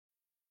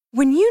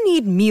When you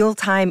need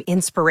mealtime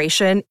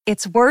inspiration,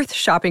 it's worth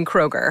shopping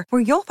Kroger,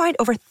 where you'll find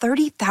over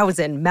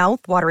 30,000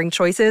 mouth-watering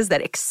choices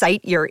that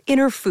excite your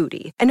inner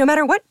foodie. And no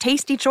matter what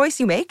tasty choice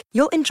you make,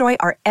 you'll enjoy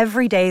our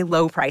everyday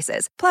low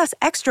prices, plus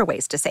extra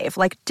ways to save,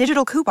 like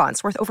digital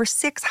coupons worth over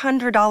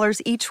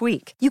 $600 each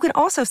week. You can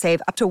also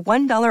save up to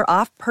 $1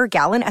 off per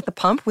gallon at the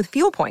pump with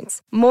fuel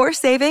points. More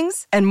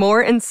savings and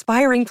more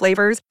inspiring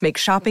flavors make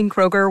shopping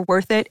Kroger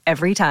worth it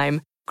every time.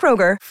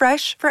 Kroger,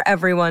 fresh for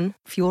everyone.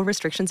 Fuel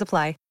restrictions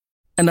apply.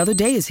 Another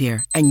day is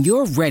here, and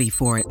you're ready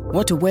for it.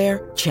 What to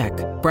wear? Check.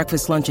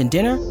 Breakfast, lunch, and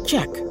dinner?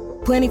 Check.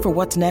 Planning for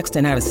what's next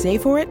and how to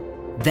save for it?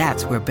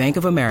 That's where Bank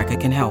of America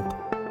can help.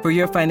 For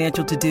your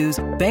financial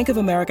to-dos, Bank of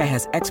America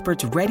has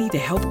experts ready to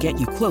help get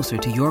you closer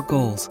to your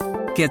goals.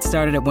 Get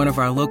started at one of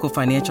our local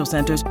financial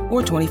centers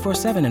or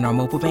 24/7 in our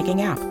mobile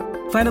banking app.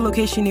 Find a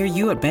location near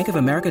you at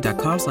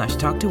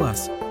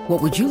bankofamerica.com/talktous.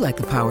 What would you like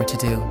the power to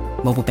do?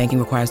 Mobile banking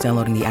requires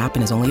downloading the app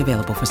and is only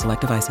available for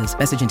select devices.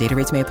 Message and data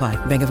rates may apply.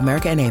 Bank of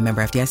America NA,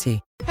 member FDIC.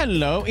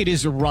 Hello, it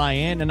is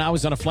Ryan, and I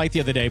was on a flight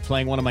the other day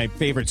playing one of my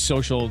favorite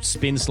social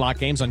spin slot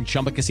games on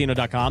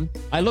ChumbaCasino.com.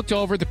 I looked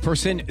over at the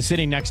person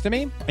sitting next to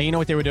me, and you know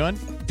what they were doing?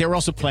 They were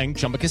also playing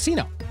Chumba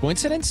Casino.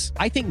 Coincidence?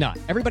 I think not.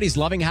 Everybody's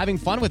loving having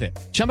fun with it.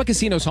 Chumba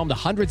Casino is home to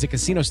hundreds of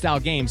casino-style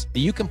games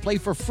that you can play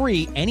for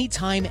free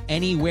anytime,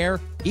 anywhere,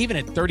 even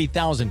at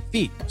 30,000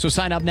 feet. So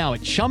sign up now at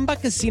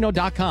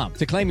ChumbaCasino.com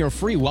to claim your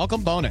free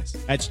welcome bonus.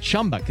 That's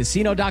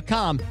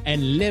ChumbaCasino.com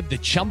and live the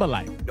Chumba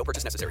life. No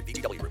purchase necessary.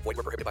 VGW. Void where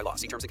prohibited by law.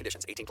 See terms and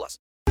conditions. 18+.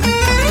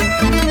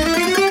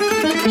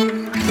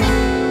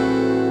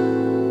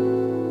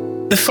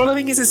 The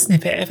following is a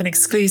snippet of an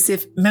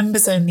exclusive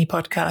members-only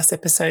podcast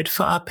episode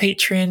for our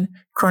Patreon,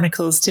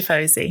 Chronicles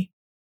Tifosi.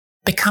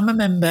 Become a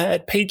member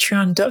at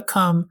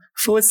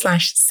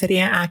patreon.com/Serie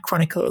A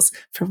Chronicles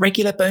for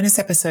regular bonus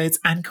episodes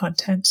and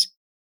content.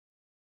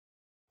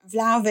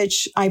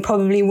 Vlahovic, I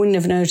probably wouldn't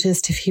have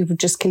noticed if he would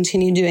just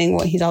continue doing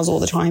what he does all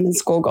the time and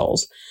score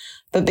goals.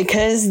 But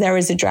because there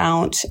is a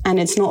drought and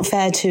it's not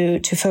fair to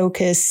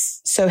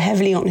focus so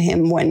heavily on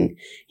him when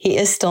he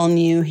is still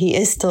new, he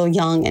is still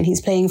young, and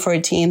he's playing for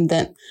a team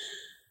that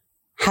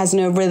has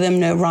no rhythm,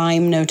 no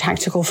rhyme, no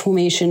tactical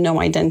formation, no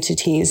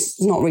identity,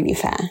 it's not really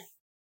fair.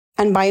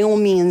 And by all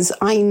means,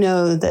 I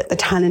know that the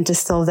talent is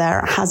still there.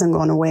 It hasn't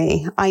gone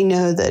away. I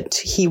know that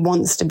he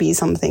wants to be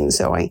something.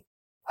 So I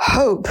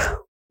hope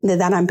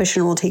that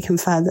ambition will take him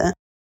further.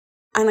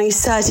 And I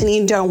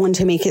certainly don't want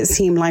to make it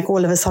seem like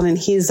all of a sudden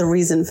he's the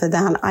reason for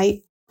that.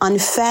 I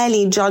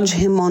unfairly judge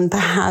him on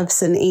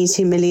perhaps an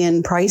 80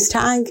 million price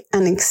tag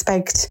and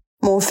expect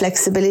more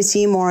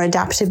flexibility, more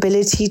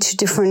adaptability to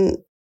different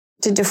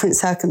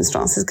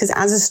circumstances. Because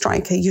as a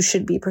striker, you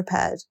should be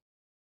prepared.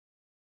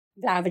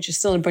 Vlahovic is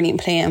still a brilliant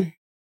player.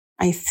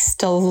 I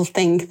still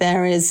think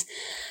there is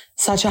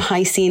such a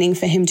high ceiling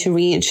for him to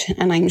reach,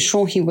 and I'm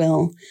sure he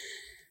will.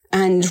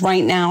 And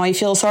right now, I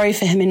feel sorry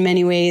for him in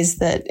many ways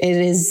that it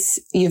is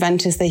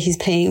Juventus that he's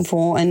playing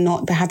for and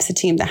not perhaps a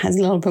team that has a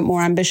little bit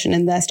more ambition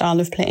in their style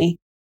of play.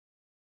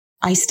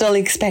 I still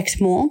expect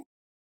more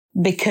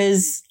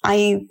because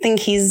I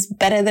think he's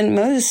better than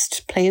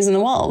most players in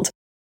the world.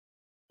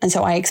 And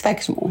so I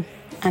expect more.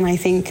 And I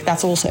think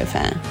that's also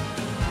fair.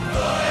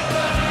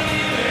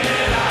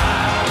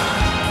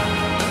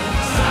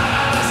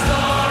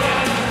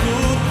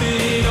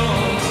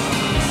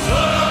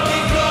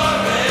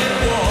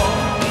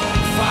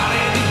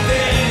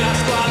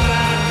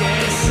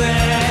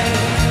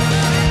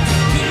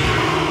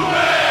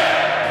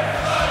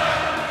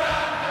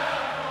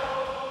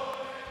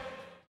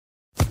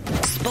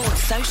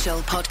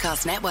 Social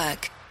Podcast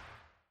Network.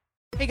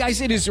 Hey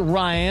guys, it is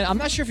Ryan. I'm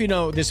not sure if you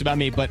know this about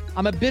me, but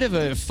I'm a bit of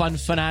a fun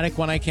fanatic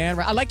when I can.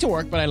 I like to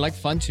work, but I like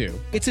fun too.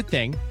 It's a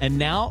thing. And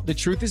now the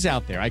truth is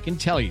out there. I can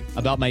tell you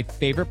about my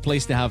favorite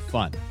place to have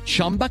fun.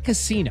 Chumba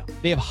Casino.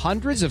 They have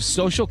hundreds of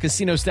social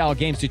casino style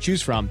games to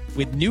choose from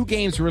with new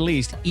games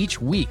released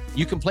each week.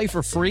 You can play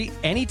for free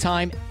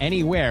anytime,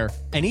 anywhere.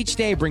 And each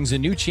day brings a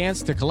new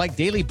chance to collect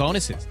daily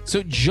bonuses.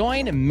 So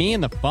join me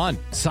in the fun.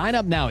 Sign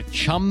up now at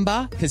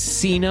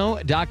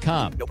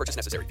ChumbaCasino.com. No purchase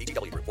necessary.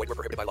 VGW. Void where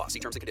prohibited by law. See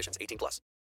terms and conditions. 18+.